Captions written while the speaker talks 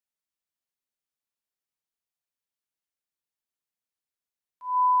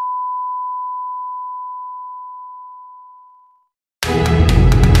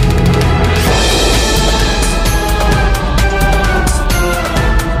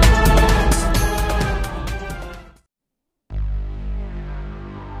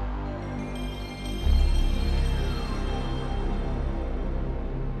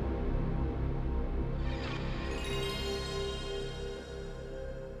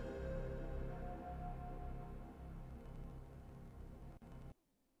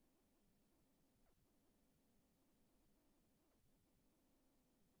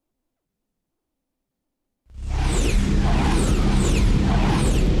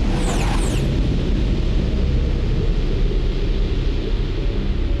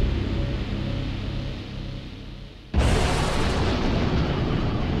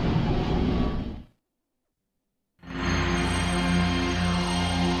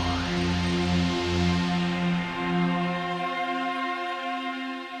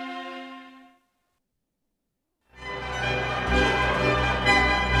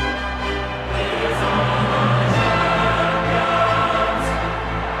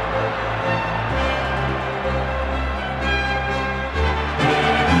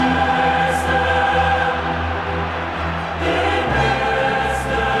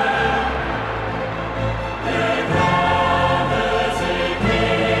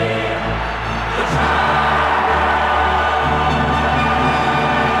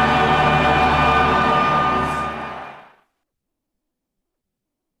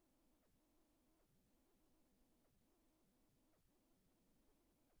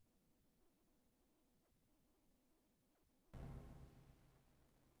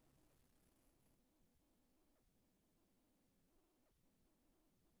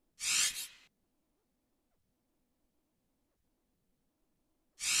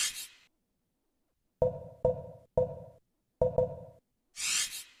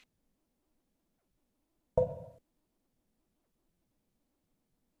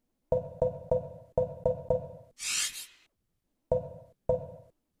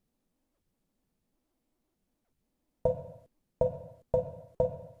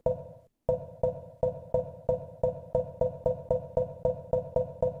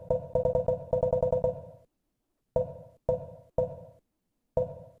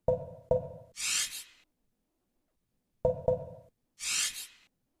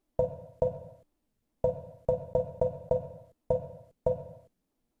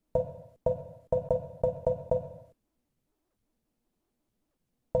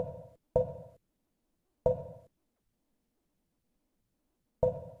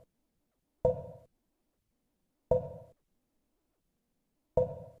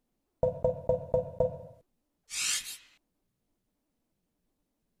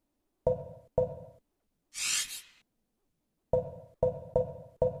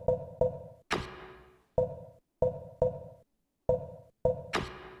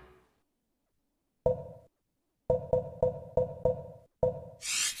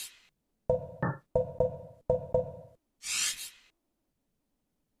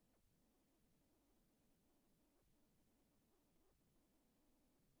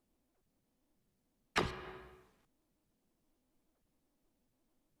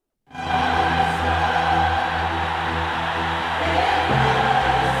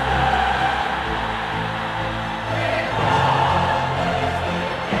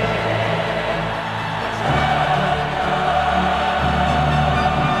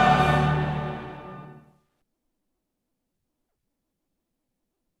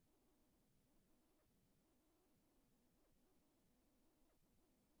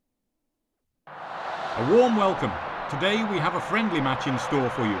A warm welcome. Today we have a friendly match in store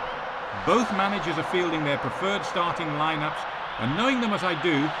for you. Both managers are fielding their preferred starting lineups, and knowing them as I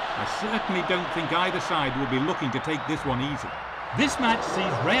do, I certainly don't think either side will be looking to take this one easy. This match sees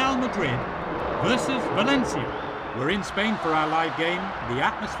Real Madrid versus Valencia. We're in Spain for our live game. The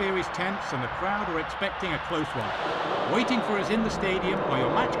atmosphere is tense and the crowd are expecting a close one. Waiting for us in the stadium are your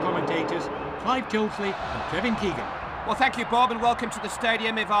match commentators, Clive Tilsley and Kevin Keegan. Well, thank you, Bob, and welcome to the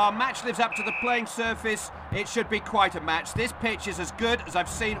stadium. If our match lives up to the playing surface, it should be quite a match. This pitch is as good as I've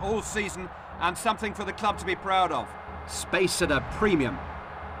seen all season, and something for the club to be proud of. Space at a premium.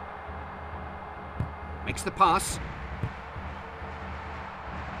 Makes the pass.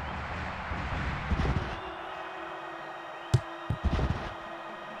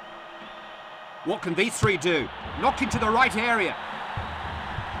 What can these three do? Knock into the right area.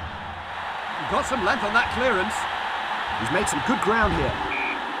 Got some length on that clearance. He's made some good ground here.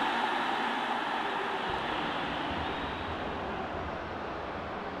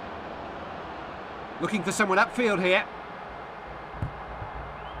 Looking for someone upfield here.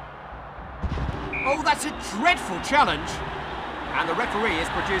 Oh, that's a dreadful challenge. And the referee is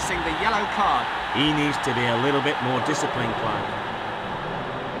producing the yellow card. He needs to be a little bit more disciplined, Clive.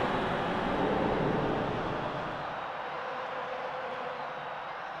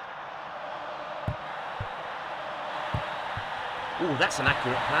 Oh, that's an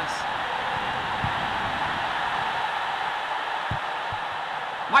accurate pass.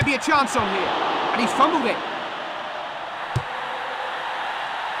 Might be a chance on here. And he's fumbled it.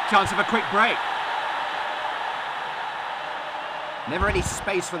 Chance of a quick break. Never any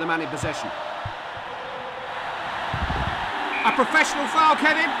space for the man in possession. A professional foul,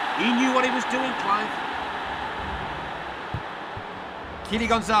 Kevin. He knew what he was doing, Clive. Kili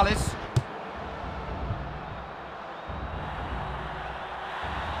Gonzalez.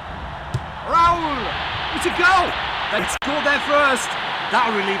 Raul! It's a goal! They scored there first.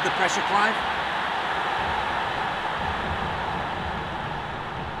 That'll relieve the pressure, Clive.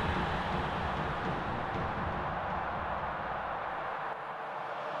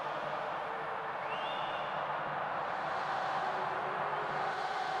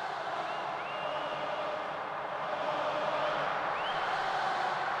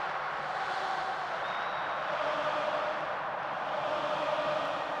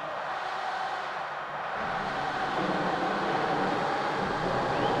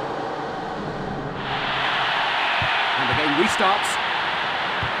 Restarts.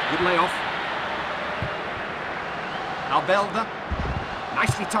 Good layoff. Albelda.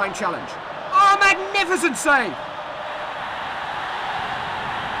 Nicely timed challenge. Oh, magnificent save!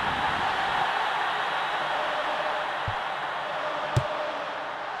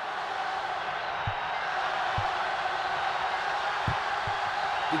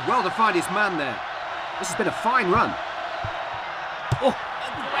 Did well to find his man there. This has been a fine run. Oh,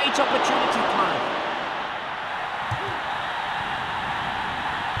 a great opportunity, Clive.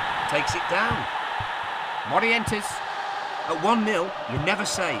 Takes it down. Morientes. At 1-0, you're never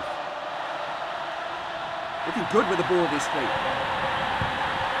safe. Looking good with the ball at his feet.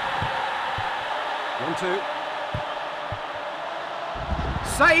 1-2.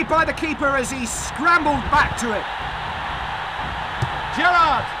 Saved by the keeper as he scrambled back to it.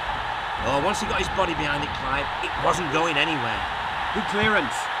 Gerrard. Oh, once he got his body behind it, Clive, it wasn't going anywhere. Good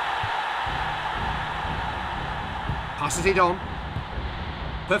clearance. Passes it on.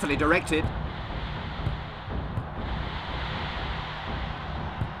 Perfectly directed.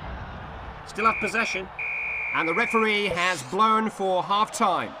 Still have possession. And the referee has blown for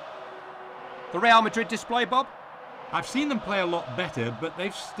half-time. The Real Madrid display, Bob? I've seen them play a lot better, but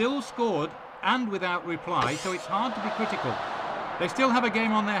they've still scored and without reply, so it's hard to be critical. They still have a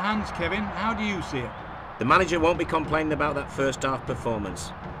game on their hands, Kevin. How do you see it? The manager won't be complaining about that first half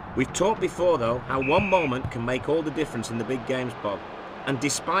performance. We've talked before, though, how one moment can make all the difference in the big games, Bob. And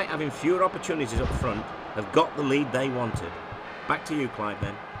despite having fewer opportunities up front, have got the lead they wanted. Back to you, Clive,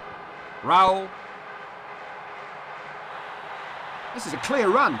 then. Raul. This is a clear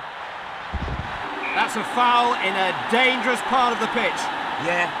run. That's a foul in a dangerous part of the pitch.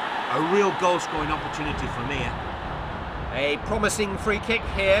 Yeah, a real goal-scoring opportunity from here. A promising free kick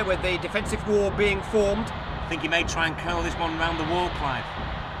here with the defensive wall being formed. I think he may try and curl this one round the wall, Clive.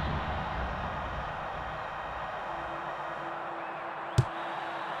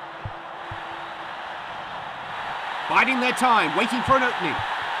 Biding their time, waiting for an opening.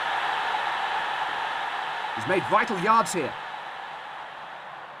 He's made vital yards here.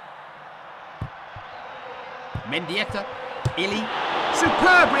 Mendieta, Illy.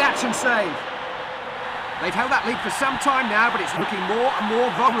 Superb reaction save. They've held that lead for some time now, but it's looking more and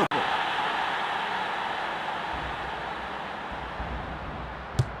more vulnerable.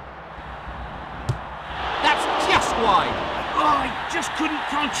 wide. Oh, he just couldn't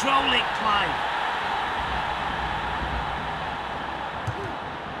control it, Clive.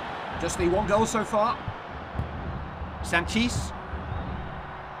 Just the one goal so far. Sanchez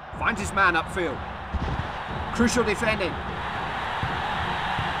finds his man upfield. Crucial defending.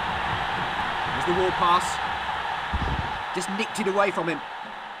 There's the wall pass. Just nicked it away from him.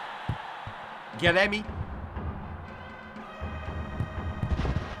 Guilherme.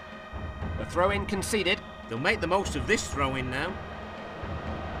 The throw-in conceded. They'll make the most of this throw-in now.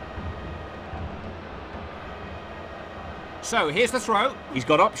 So, here's the throw. He's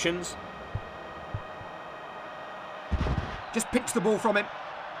got options. Just picks the ball from him.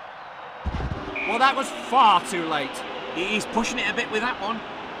 Well, that was far too late. He's pushing it a bit with that one.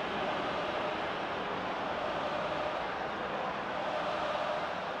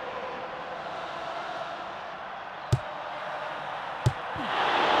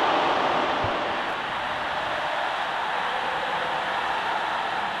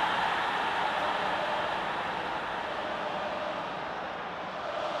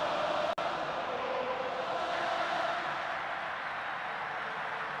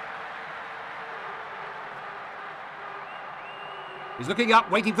 He's looking up,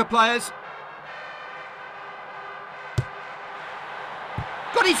 waiting for players.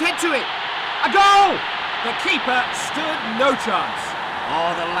 Got his head to it. A goal! The keeper stood no chance.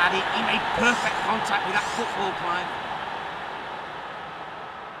 Oh, the laddie, he made perfect contact with that football, Clive.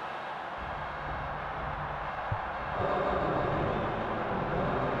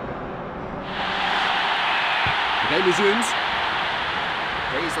 The game resumes.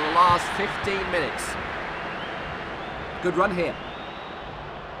 These are the last 15 minutes. Good run here.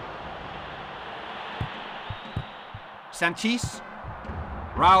 Sanchez.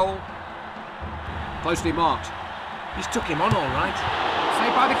 Raul. Closely marked. He's took him on all right.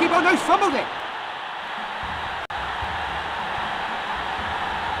 Saved by the keeper. Oh no, fumbled it.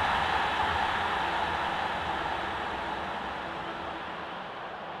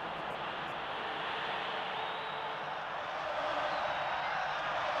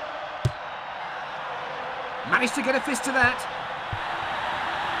 Managed to get a fist to that.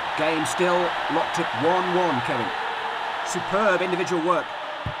 Game still locked at 1-1, Kevin. Superb individual work.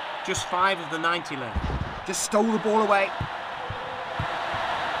 Just 5 of the 90 left. Just stole the ball away.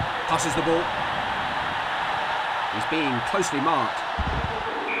 Passes the ball. He's being closely marked.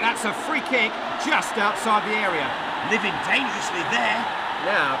 That's a free kick just outside the area. Living dangerously there.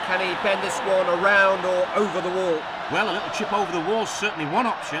 Now, can he bend this one around or over the wall? Well, a little chip over the wall's certainly one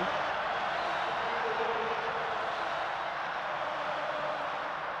option.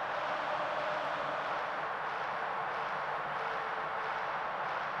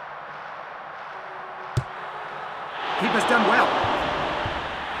 Keeper's done well.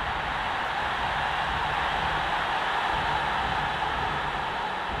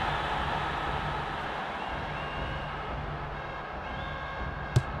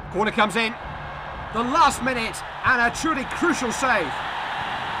 Corner comes in. The last minute and a truly crucial save.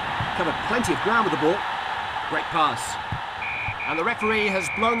 Covered plenty of ground with the ball. Great pass. And the referee has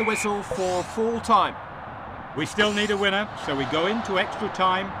blown the whistle for full time. We still need a winner, so we go into extra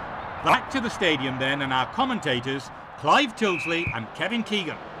time. Back to the stadium then, and our commentators, Clive Tilsley and Kevin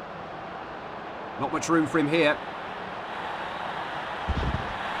Keegan. Not much room for him here.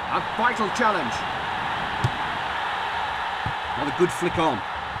 A vital challenge. Not a good flick on.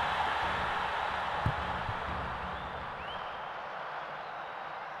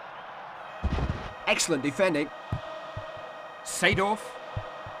 Excellent defending. Seedorf.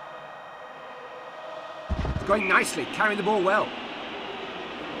 It's going nicely, carrying the ball well.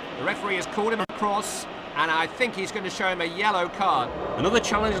 The referee has called him across, and I think he's going to show him a yellow card. Another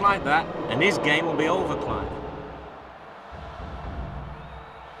challenge like that, and his game will be over, Clive.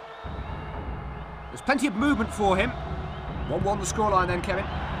 There's plenty of movement for him. 1-1 the scoreline then, Kevin.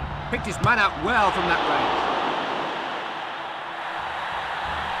 Picked his man out well from that range.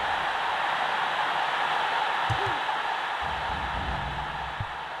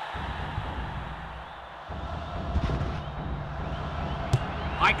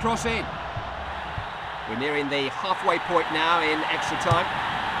 High cross in. We're nearing the halfway point now in extra time.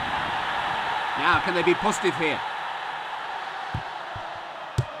 Now, can they be positive here?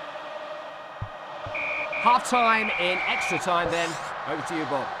 Half-time in extra time then. Over to you,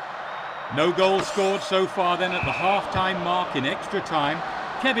 Bob. No goals scored so far then at the half-time mark in extra time.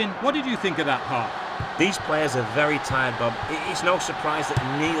 Kevin, what did you think of that half? These players are very tired, Bob. It's no surprise that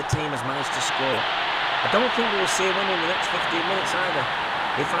neither team has managed to score. I don't think we'll see a winner in the next 15 minutes either.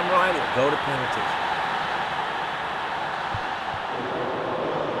 If I'm right, it'll go to penalties.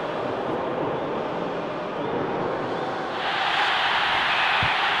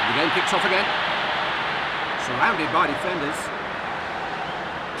 kicks off again. Surrounded by defenders.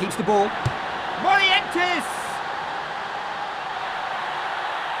 Keeps the ball. Morientes!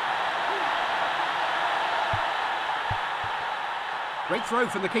 Great throw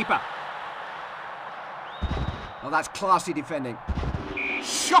from the keeper. Oh, that's classy defending.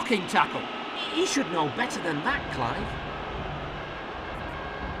 Shocking tackle. He should know better than that, Clive.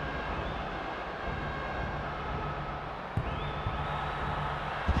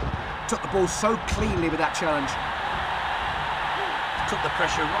 Took the ball so cleanly with that challenge. Took the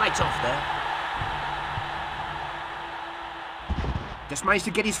pressure right off there. Just managed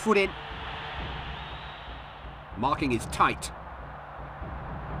to get his foot in. Marking is tight.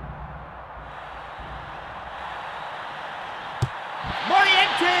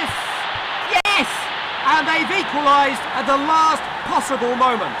 Morientes! Yes! And they've equalised at the last possible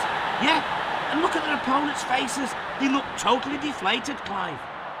moment. Yeah, and look at their opponents' faces. They look totally deflated, Clive.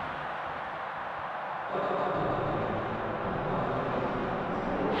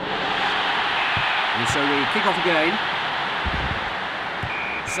 And so we kick off again.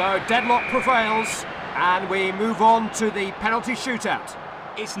 So deadlock prevails, and we move on to the penalty shootout.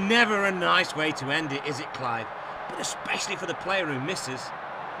 It's never a nice way to end it, is it, Clive? But especially for the player who misses.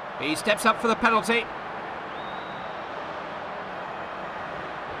 He steps up for the penalty.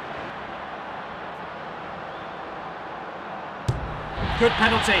 Good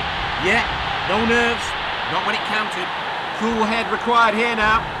penalty. Yeah, no nerves. Not when it counted. Cool head required here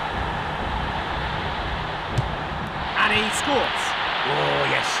now. And he scores. Oh,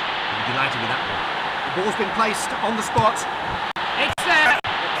 yes. I'm delighted with that one. The ball's been placed on the spot. It's there.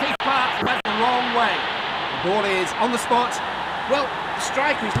 The keeper went the wrong way. The ball is on the spot. Well, the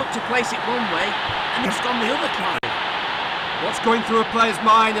striker has looked to place it one way, and it's gone the other, Clive. What's going through a player's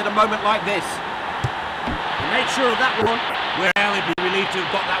mind at a moment like this? He made sure of that one. Well, he'd be relieved to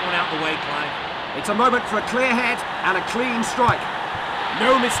have got that one out of the way, Clive. It's a moment for a clear head and a clean strike.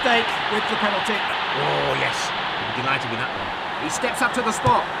 No mistake with the penalty. Oh, yes. I'm delighted with that one. He steps up to the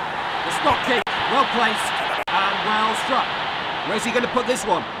spot. The spot kick, well placed and well struck. Where's he going to put this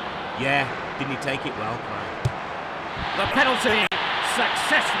one? Yeah, didn't he take it well, Clive? The penalty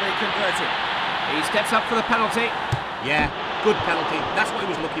successfully converted. He steps up for the penalty. Yeah, good penalty. That's what he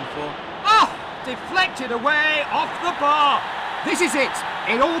was looking for. Oh, deflected away off the bar. This is it.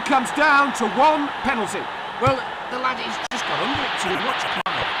 It all comes down to one penalty. Well, the lad has just got under it too much,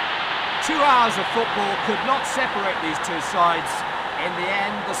 Clive. 2 hours of football could not separate these two sides. In the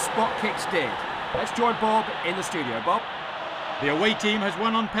end, the spot kicks did. Let's join Bob in the studio. Bob? The away team has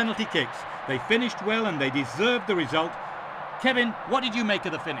won on penalty kicks. They finished well and they deserved the result. Kevin, what did you make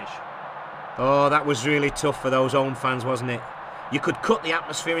of the finish? Oh, that was really tough for those home fans, wasn't it? You could cut the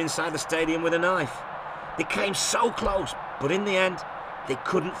atmosphere inside the stadium with a knife. They came so close, but in the end, they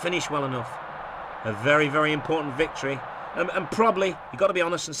couldn't finish well enough. A very, very important victory. And probably, you've got to be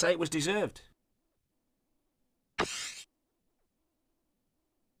honest and say it was deserved.